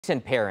Nixon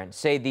parents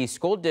say the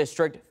school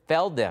district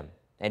failed them,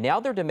 and now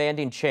they're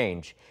demanding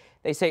change.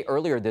 They say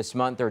earlier this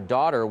month their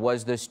daughter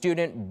was the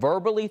student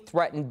verbally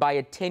threatened by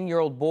a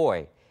 10-year-old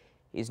boy.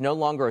 He's no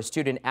longer a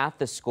student at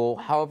the school.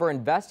 However,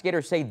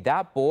 investigators say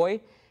that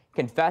boy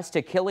confessed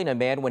to killing a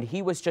man when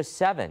he was just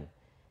 7.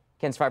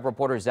 KENS 5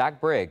 reporter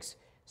Zach Briggs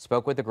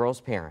spoke with the girl's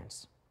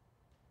parents.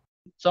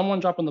 Someone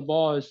dropping the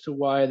ball as to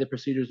why the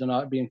procedures are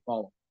not being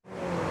followed.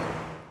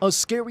 A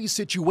scary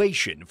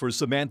situation for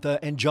Samantha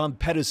and John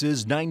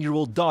Pettis'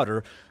 9-year-old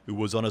daughter, who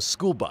was on a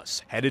school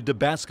bus headed to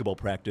basketball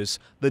practice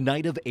the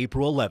night of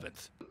April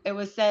 11th. It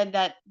was said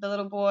that the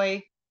little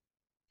boy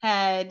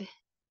had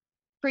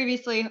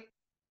previously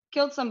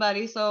killed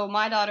somebody, so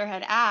my daughter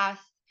had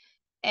asked,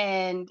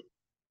 and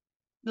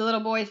the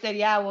little boy said,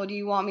 "Yeah, well, do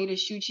you want me to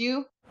shoot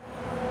you?"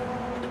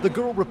 The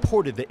girl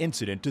reported the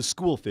incident to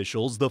school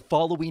officials the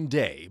following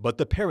day, but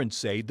the parents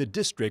say the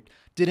district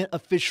didn't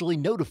officially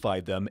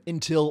notify them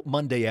until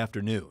Monday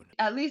afternoon.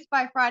 At least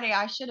by Friday,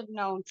 I should have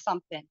known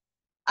something.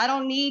 I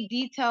don't need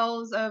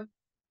details of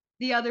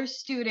the other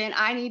student.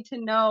 I need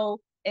to know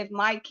if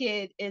my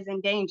kid is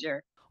in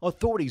danger.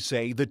 Authorities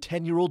say the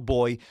 10-year-old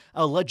boy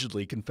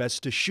allegedly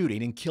confessed to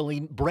shooting and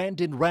killing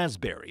Brandon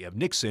Raspberry of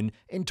Nixon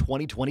in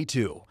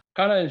 2022.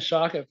 Kind of in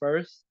shock at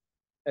first,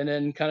 and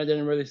then kind of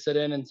didn't really sit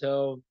in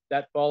until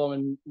that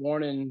following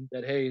warning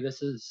that, hey,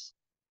 this is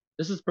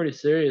pretty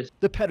serious.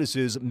 The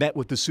Pettises met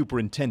with the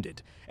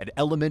superintendent and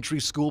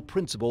elementary school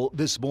principal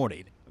this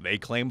morning. They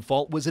claim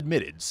fault was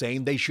admitted,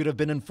 saying they should have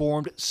been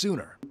informed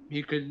sooner.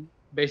 He could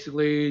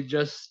basically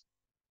just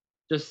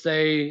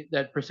say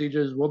that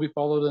procedures will be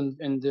followed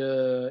in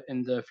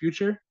the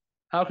future.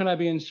 How can I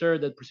be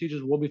ensured that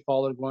procedures will be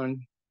followed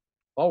going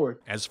forward?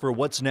 As for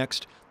what's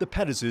next, the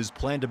Pettises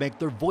plan to make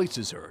their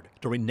voices heard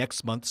during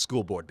next month's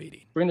school board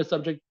meeting. Bring the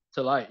subject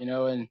to light,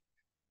 and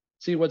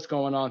see what's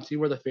going on, see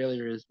where the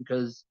failure is,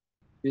 because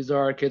these are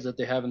our kids that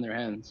they have in their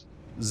hands.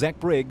 Zach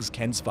Briggs,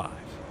 KENS 5.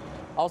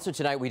 Also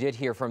tonight, we did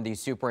hear from the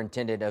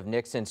superintendent of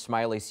Nixon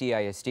Smiley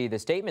CISD. The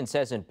statement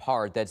says in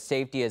part that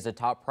safety is a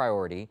top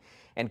priority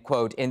and,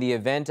 quote, in the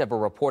event of a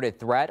reported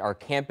threat, our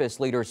campus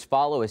leaders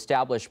follow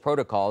established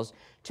protocols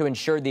to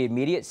ensure the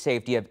immediate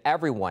safety of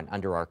everyone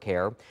under our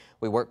care.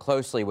 We work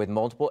closely with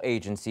multiple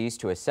agencies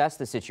to assess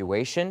the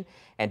situation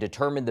and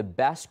determine the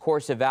best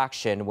course of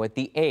action with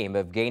the aim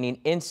of gaining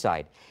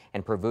insight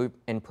and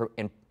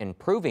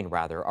improving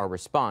our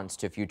response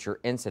to future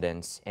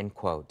incidents, end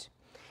quote.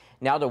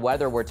 Now to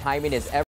weather, where timing is